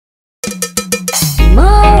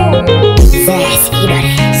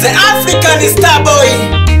The African star boy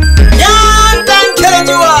Yantan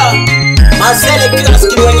Kelejua Masele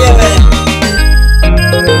Kraski mwenyewe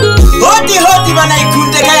Hoti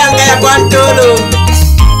wanaikunde kayanga ya kwa ntolo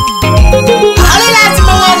Ale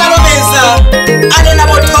lazima wana romeza Ale na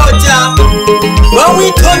motoja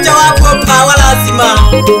Wawitoja wako pawa lazima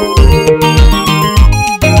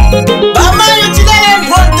Bama yuchidele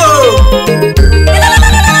mponto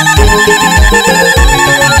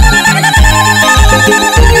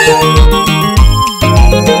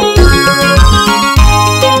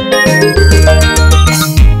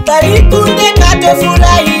Balikunde kato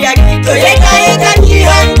furahi ya kito yeka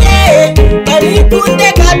kihange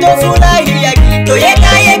Balikunde kato furahi ya kito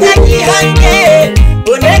yeka kihange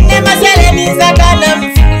Unene Masele nisaka na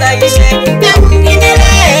mfurahishe na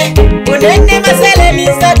mwinginele Unene Masele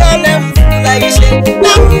nisaka na mfurahishe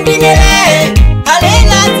na mwinginele Ale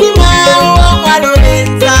lazima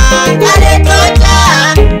uwalobenza Ale toja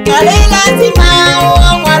Ale lazima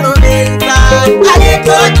uwalobenza Ale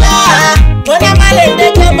toja Ona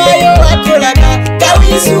malende kamayo wakolaka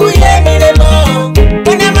Kawisuye milemo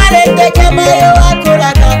Ona malende kamayo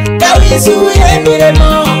wakolaka Kawisuye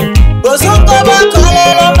milemo Bosongo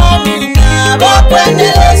bakolelo manina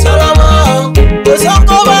Bokwenele solomo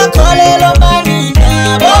Bosongo bakolelo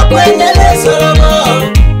manina Bokwenele solomo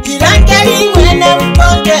Ilangeli mwena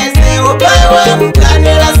mpongeze Upawa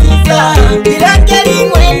mkanela sisa Ilangeli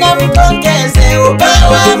mwena mpongeze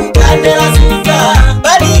Upawa mkanela sisa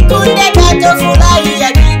Balikunde kato furahi ya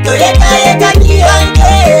kito yeka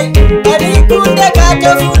kihange Balikunde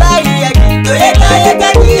kato furahi ya kito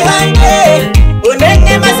yeka kihange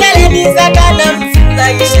Unene Masele nisaka na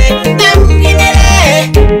mfurahishe na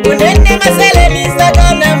mwinginele Unene Masele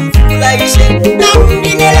nisaka na mfurahishe na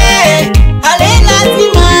mwinginele Ale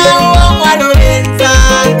lazima uwalobenza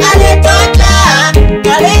Ale toja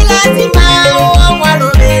Ale lazima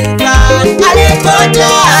uwalobenza Ale toja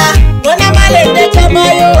Ona malende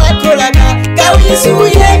kamayo wakolaka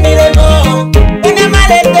Kawisuye milemo Ona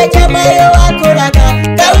malende kamayo wakolaka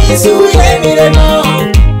Kawisuye milemo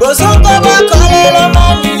Bosongo bakolelo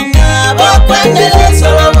manina Bokwenele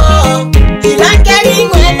solomo Ilangeli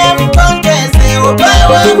mwena mpongeze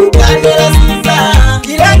Upawa mkanela sisa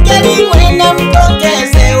Ilangeli mwena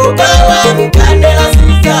mpongeze Upawa mkanela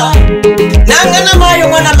sisa Nangana mayo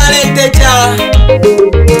mwana malende cha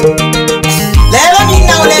Lelo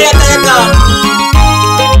nina uleleteka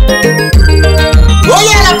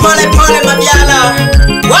Uyela pole mabiala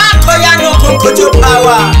Wako yanyo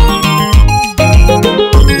kunkujupawa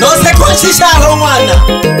Nose kunshisha ho mwana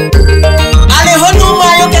Ale honu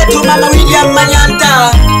mayo ketu mama William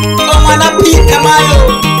Manyanta O mwana pika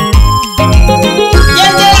mayo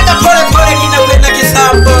Yengeleka pole nina kwena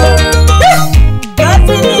kisambo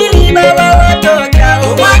Kasi nili baba watoka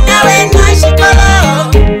O mwana wena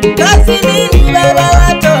shikolo Kasi nili baba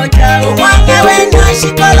watoka O mwana wena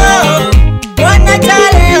shikolo Mwana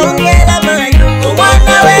chale ongela mayo O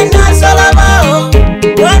mwana wena solomao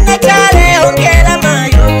Mwana chale ongela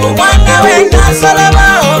mayo O mwana wena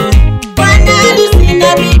solomao Mwana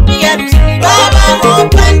alusina bibi alusi Baba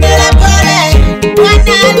mupandela pole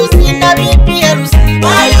Mwana alusina bibi alusi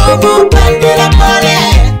Mayo mupandela pole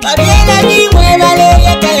Babiela nimwe bale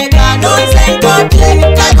yeka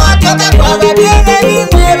Nonsenkote kakotoka kwa Babiela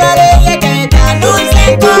nimwe bale yeka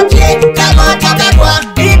Nonsenkote kakotoka kwa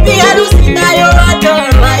Bibi alusi mayo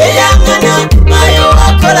watorwa Eyangana mayo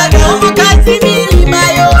wakolaga Makazi mili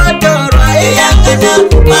mayo watorwa Eyangana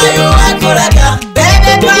mayo wakolaga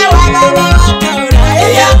Bebe pawa baba watorwa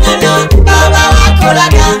Eyangana baba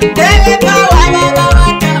wakolaga Bebe pawa baba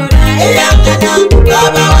watorwa Eyangana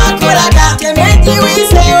baba wakolaga Chemeji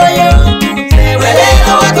wise oyo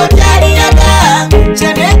Welelo wako jari yaga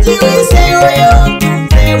Chemeji wise oyo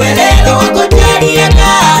Welelo wako jari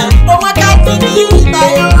yaga Omwakazi mili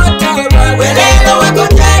mayo watorwa Welelo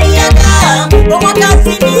wako jari yaga Omwakazi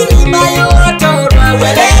mili mayo watorwa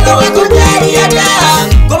Welelo wako jari yaga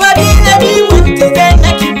Kubadile bimu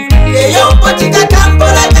mtizena kiburi Yeyompo chika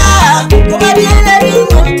kampolaga Kubadile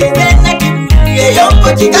bimu mtizena kiburi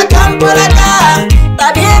Yeyompo chika kampolaga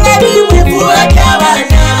Babile bimu mvua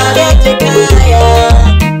kabana Malete kaya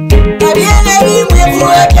Babile bimu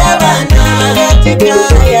mvua kabana Malete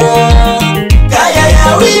kaya Kaya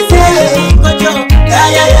ya wizele kojo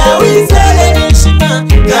Kaya ya wizele nishima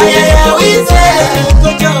Kaya ya wizele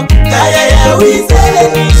kojo Kaya ya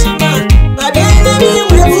wizele nishima Babile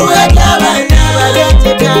bimu mvua kabana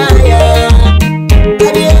Malete kaya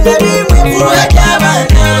Babile bimu mvua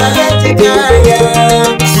kabana Malete kaya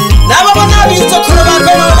Nabo bona bizo kuno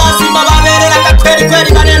bakeno lazima baberera kakweli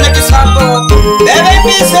kweli banena kisambo Bebe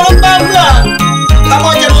biselo bambla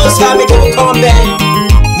pamoja n'Usami Bukombe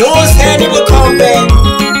n'Useni Bukombe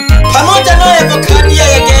pamoja no Evokadia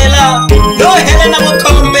Yegela no Helena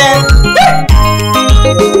Bukombe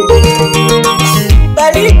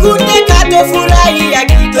Balikunde kato furahi ya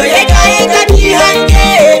kito yeka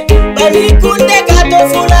kihange Balikunde kato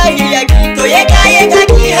furahi ya kito yeka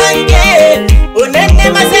kihange Unene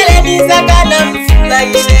Masele nisakana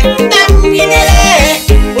mfurahishe namginele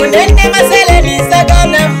Unene Masele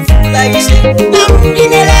nisakana mfurahishe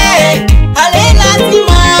namginele Ale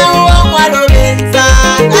lazima uamwalo benza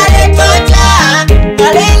Ale toja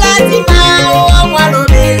Ale lazima uamwalo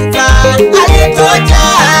benza Ale toja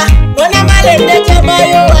Ona malende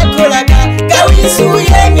jamayo wakolaka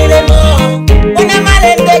Kawisuye milemo Ona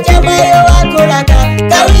malende jamayo wakolaka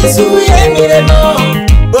Kawisuye milemo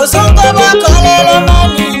Bosongo bakolelo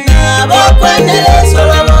manina Bokwenele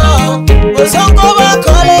solomo Bosongo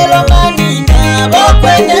bakolelo manina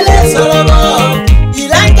Bokwenele solomo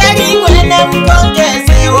Ilankeli mwene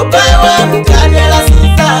mpongeze Upawa mkanela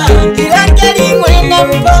sisa Ilankeli mwene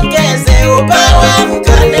mpongeze Upawa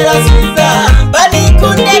mkanela sisa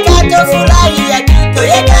Balikunde kato furahi ya kito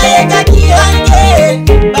yeka kihange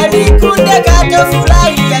Balikunde kato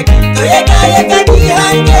furahi ya kito yeka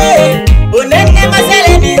kihange Unene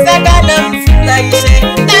Masele nisakana mfurahishe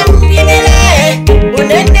namginele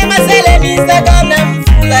Unene Masele nisakana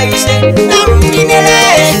mfurahishe namginele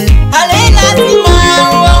Ale lazima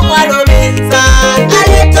uamwalo benza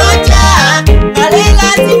Ale toja Ale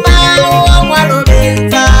lazima uamwalo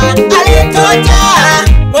benza Ale toja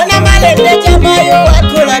Ona malende jamayo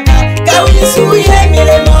wakolaka Kawisuye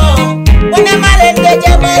milemo Ona malende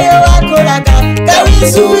jamayo wakolaka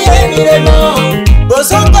Kawisuye milemo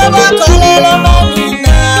Bosongo bakolelo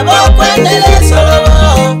manina Bokwenele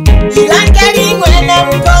solomo Ilankeli mwene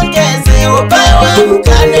mpongeze Upawa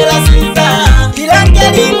mkanela sisa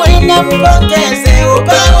Ilankeli mwene mpongeze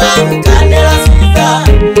Upawa mkanela sisa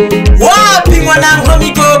Wapi mwanangu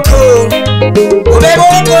mikoko Ubebo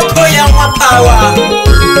koko ya mwapawa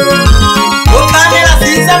Ukanela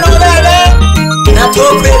sisa no bebe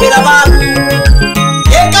Natokwebela babu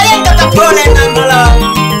Yeka kapone namala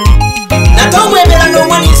Natomwebela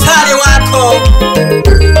n'omwani sale wako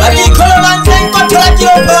Bagikolo banzenko tola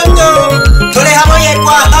kilopondo Tole hamo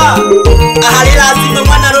yekwaha Ahali lazima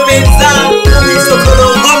mwana rubenza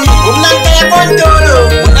Umisokolo ngomi Umnanga ya kondolo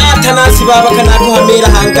Unatanasi baba kanako hamira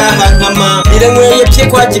hangaha nkama Niremweye pye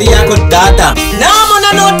kwa ajili yako dada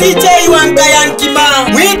Namona no DJ wanga yankima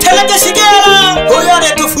Mwiteleke shigera Uyore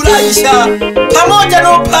tufurahisha Pamoja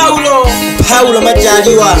no Paulo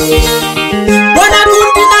Majaliwa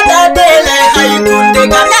Wanakundi na dadele Haikunde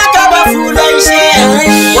kanaka wafurahishe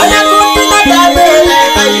Wanakundi na dadele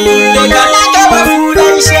Haikunde kanaka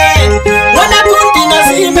wafurahishe Wanakundi na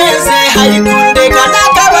zimeze Haikunde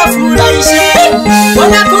kanaka wafurahishe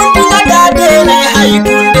Wanakundi na dadele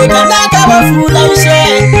Haikunde kanaka wafurahishe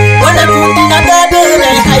Wanakundi na dadele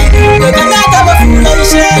Haikunde kanaka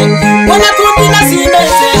wafurahishe Wanakundi na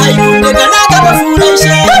zimeze Haikunde kanaka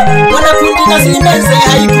wafurahishe Wanakundi na zimeze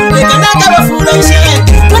Haikunde kanaka wafurahishe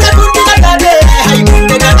Wanakundi na dadele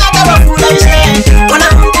Haikunde kanaka wafurahishe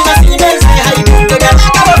Wanakundi na zimeze Haikunde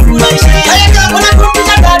kanaka wafurahishe Wanakundi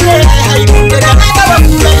na dadele Haikunde kanaka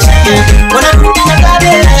wafurahishe Wanakundi na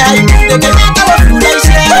dadele Haikunde kanaka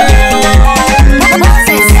wafurahishe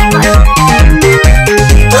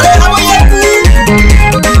Tole hamo yeku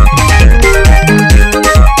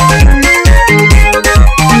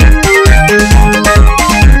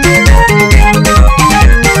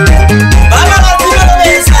Baba lazima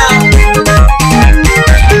lobesa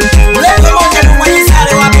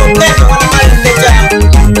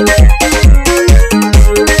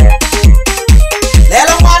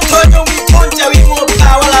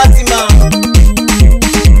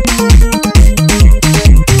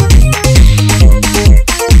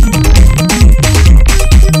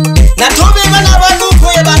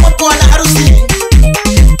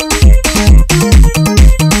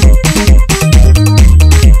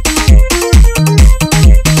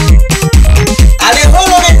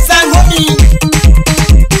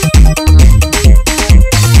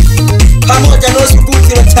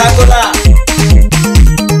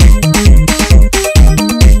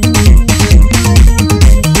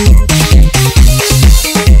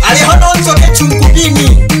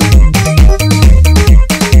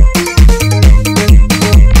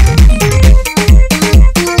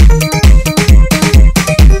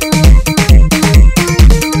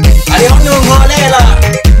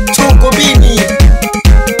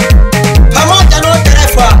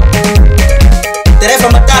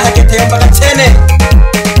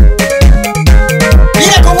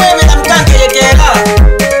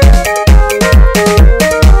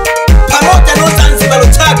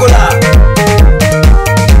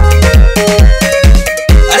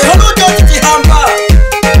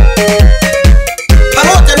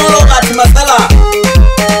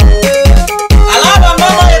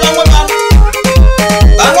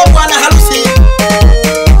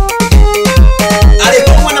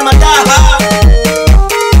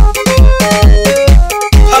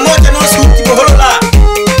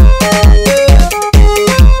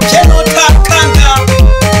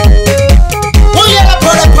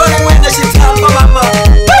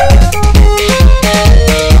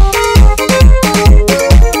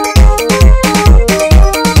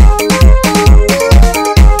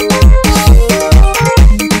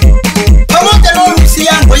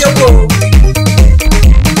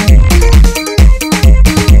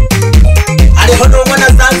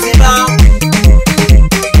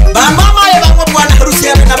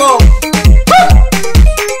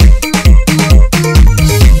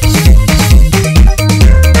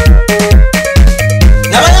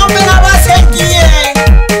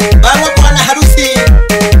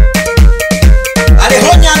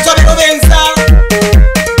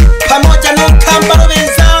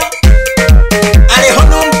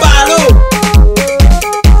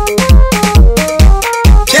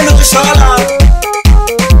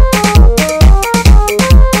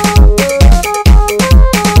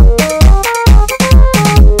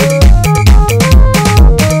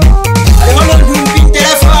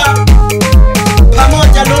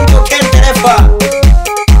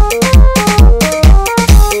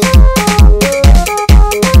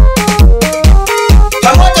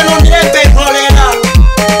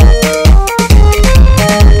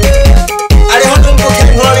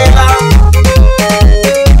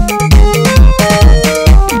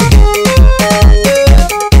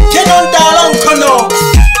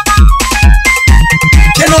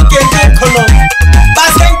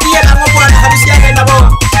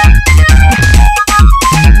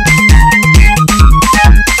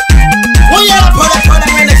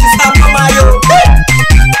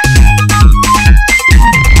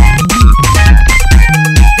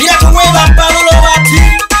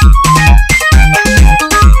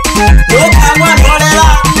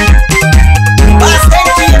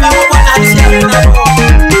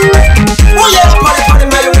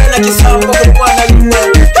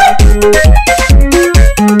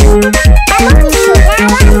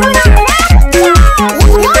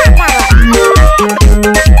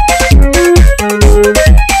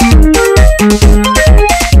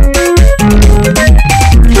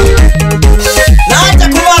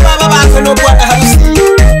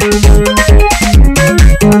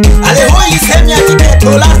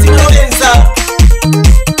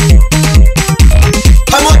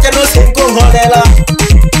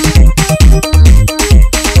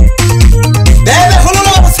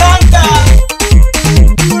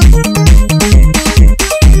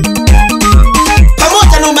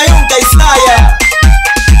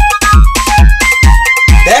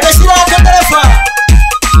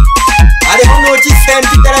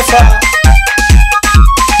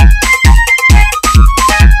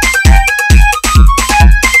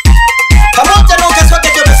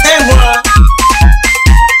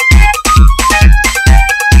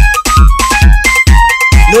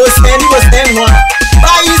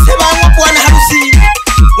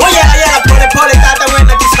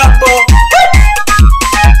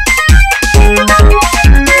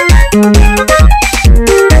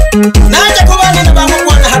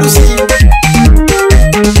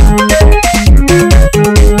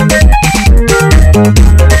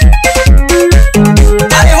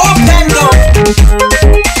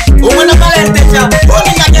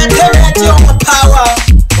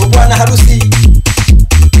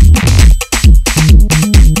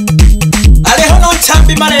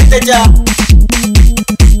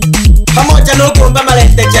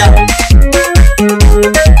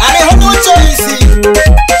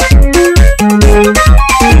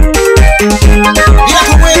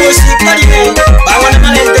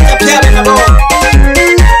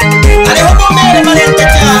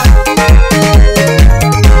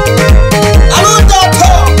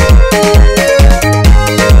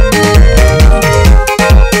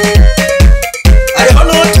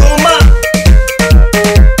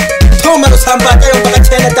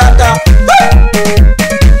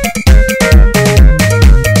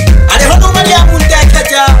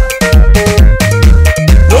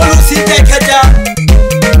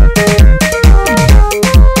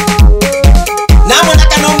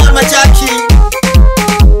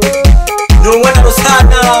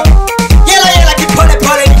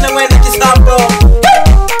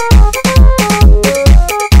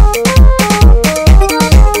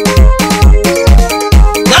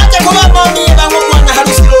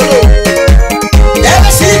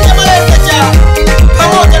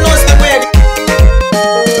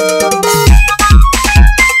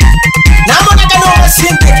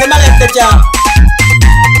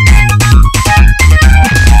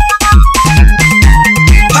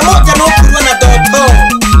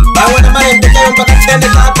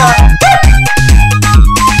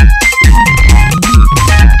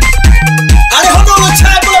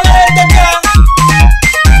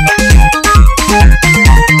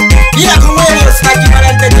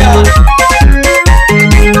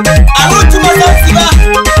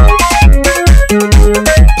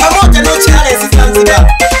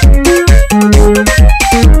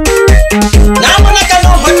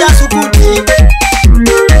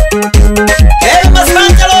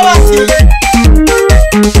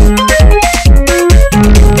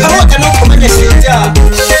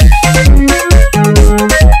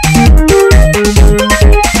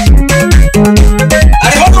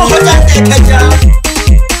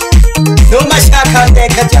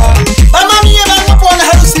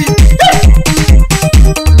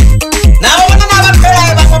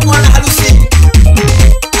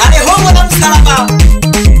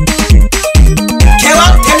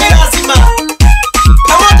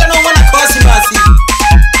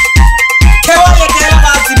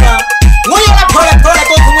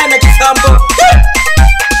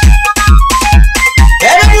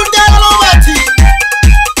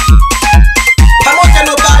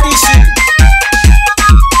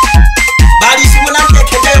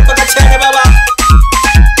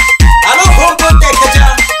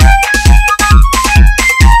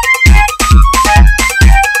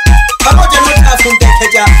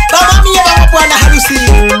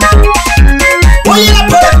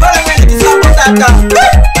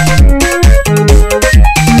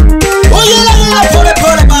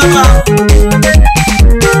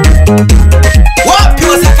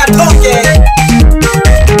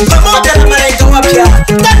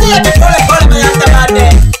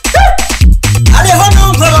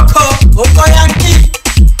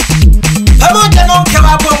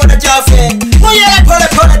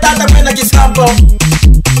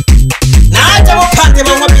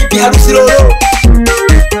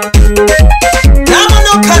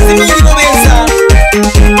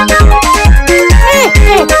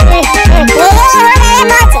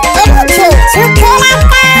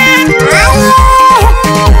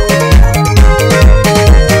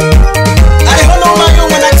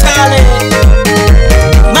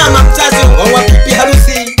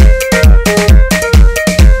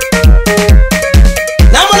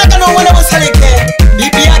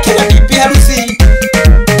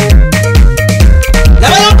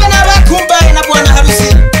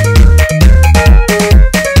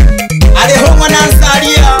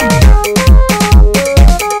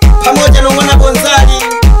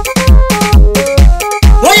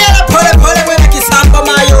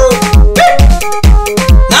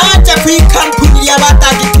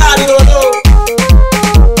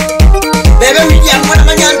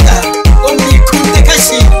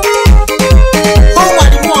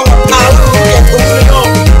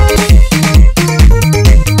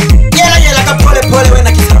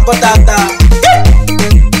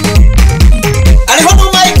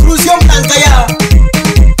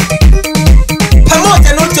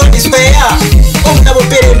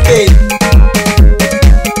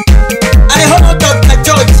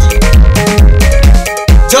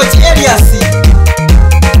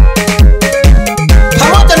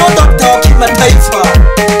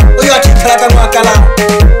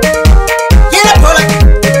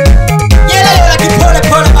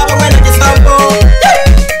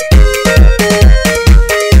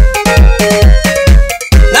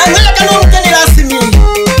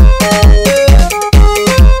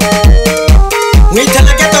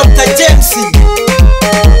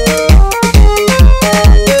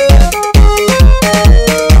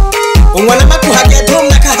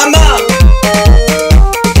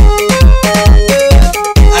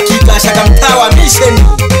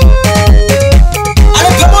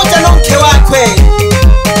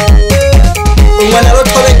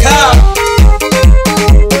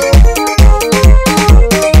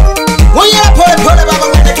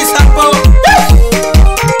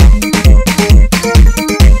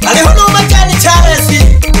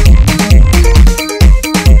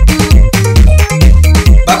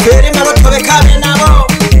kabe nabo.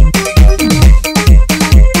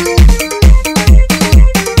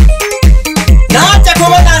 Naja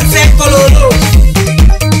kubona nsekololo.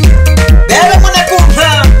 Bebe mwana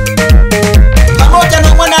kumha. Pamoja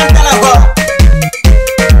na mwana ndalahwa.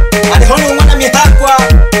 Alihono mwana mihakwa.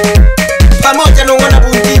 Pamoja na mwana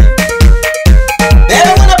bundi.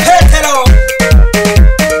 Bebe mwana Petero.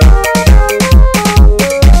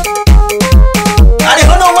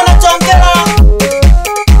 Alihono mwana Jongera.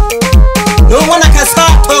 No mwana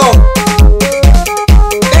Kasato.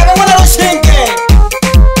 Bebe mwana Rushinge.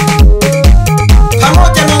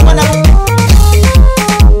 Pamoja na mwana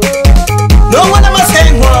no mwana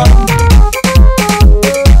Masengwa.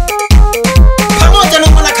 Pamoja na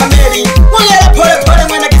mwana Kameli. Mwana pole pole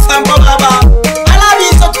mwana Kisambo baba.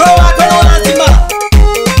 Alabiso kwa wako no lazima.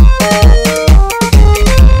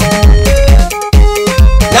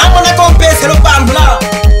 Na mwana Kompese Lubambla.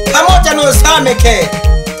 Pamoja na Usameke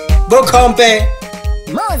Bukombe.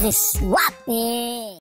 Moses wapi?